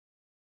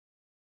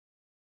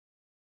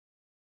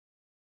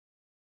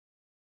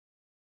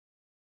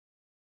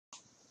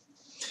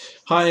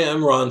Hi,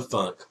 I'm Ron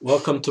Funk.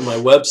 Welcome to my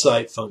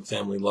website,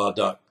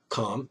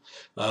 funkfamilylaw.com.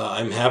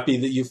 I'm happy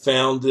that you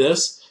found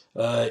this.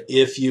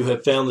 If you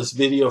have found this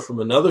video from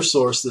another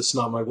source that's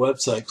not my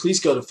website, please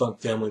go to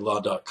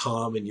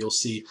funkfamilylaw.com and you'll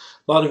see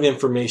a lot of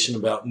information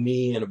about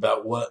me and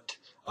about what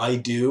I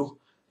do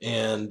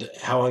and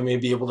how I may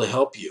be able to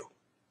help you.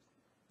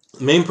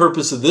 The main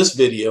purpose of this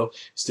video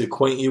is to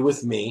acquaint you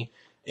with me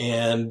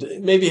and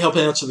maybe help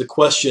answer the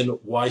question,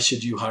 why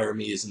should you hire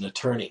me as an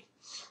attorney?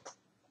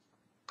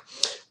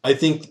 I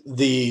think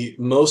the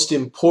most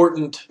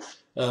important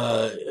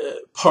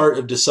part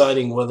of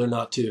deciding whether or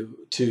not to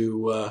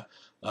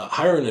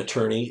hire an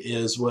attorney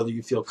is whether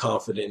you feel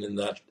confident in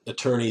that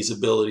attorney's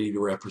ability to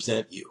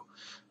represent you.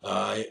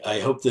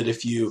 I hope that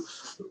if you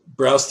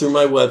browse through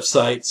my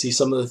website, see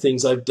some of the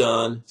things I've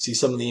done, see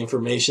some of the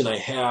information I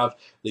have,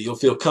 that you'll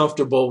feel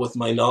comfortable with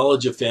my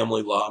knowledge of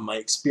family law, my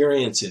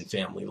experience in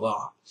family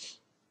law.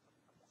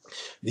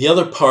 The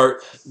other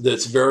part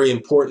that's very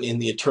important in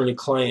the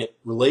attorney-client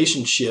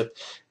relationship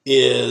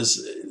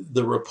is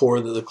the rapport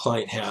that the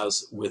client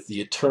has with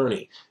the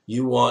attorney.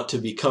 You want to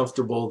be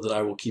comfortable that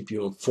I will keep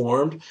you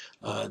informed,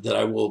 that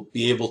I will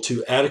be able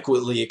to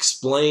adequately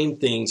explain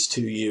things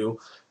to you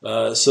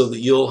so that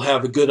you'll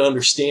have a good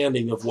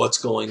understanding of what's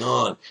going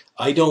on.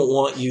 I don't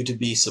want you to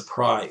be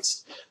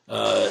surprised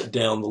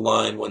down the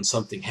line when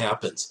something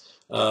happens.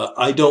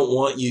 I don't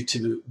want you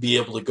to be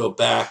able to go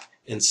back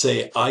and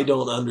say, I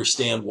don't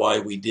understand why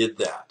we did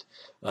that.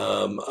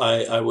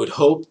 I would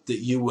hope that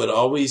you would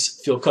always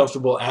feel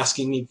comfortable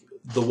asking me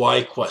the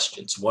why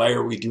questions. Why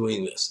are we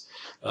doing this?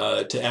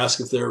 To ask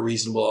if there are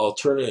reasonable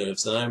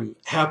alternatives, and I'm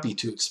happy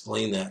to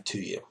explain that to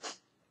you.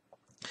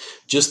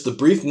 Just the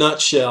brief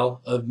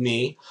nutshell of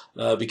me,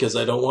 because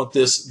I don't want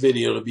this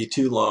video to be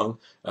too long.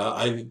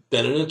 I've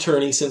been an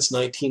attorney since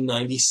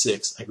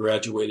 1996. I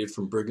graduated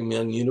from Brigham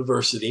Young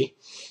University,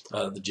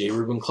 the J.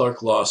 Reuben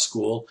Clark Law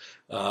School.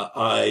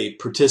 I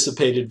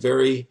participated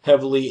very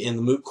heavily in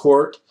the moot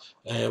court.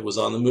 I was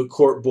on the moot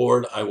court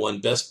board. I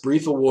won Best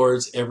Brief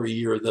Awards every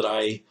year that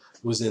I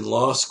was in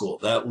law school.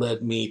 That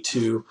led me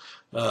to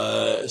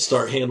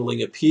start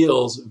handling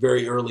appeals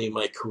very early in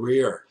my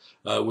career,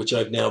 which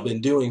I've now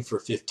been doing for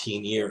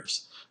 15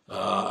 years.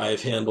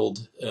 I've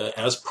handled,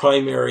 as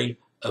primary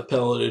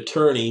appellate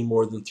attorney,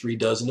 more than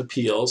 36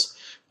 appeals.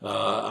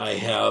 I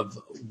have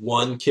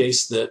one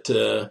case that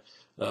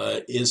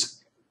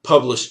is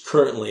published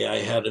currently. I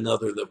had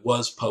another that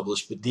was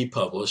published but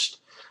depublished.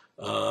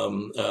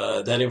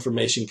 That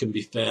information can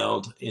be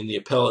found in the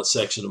appellate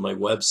section of my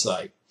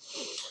website.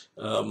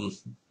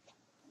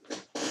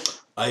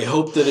 I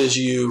hope that as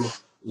you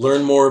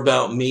learn more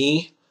about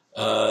me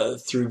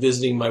through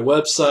visiting my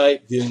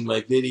website, viewing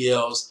my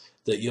videos,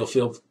 that you'll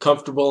feel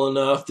comfortable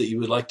enough that you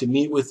would like to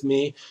meet with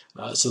me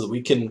so that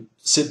we can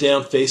sit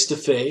down face to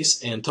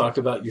face and talk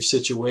about your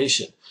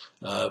situation.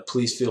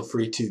 Please feel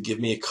free to give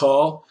me a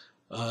call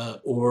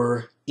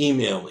or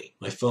email me.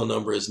 My phone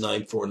number is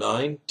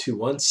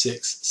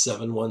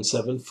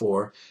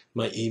 949-216-7174.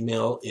 My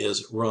email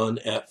is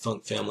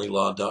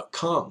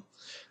ron@funkfamilylaw.com.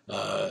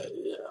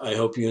 I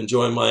hope you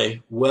enjoy my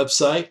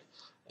website,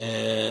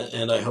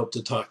 and I hope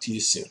to talk to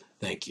you soon.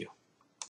 Thank you.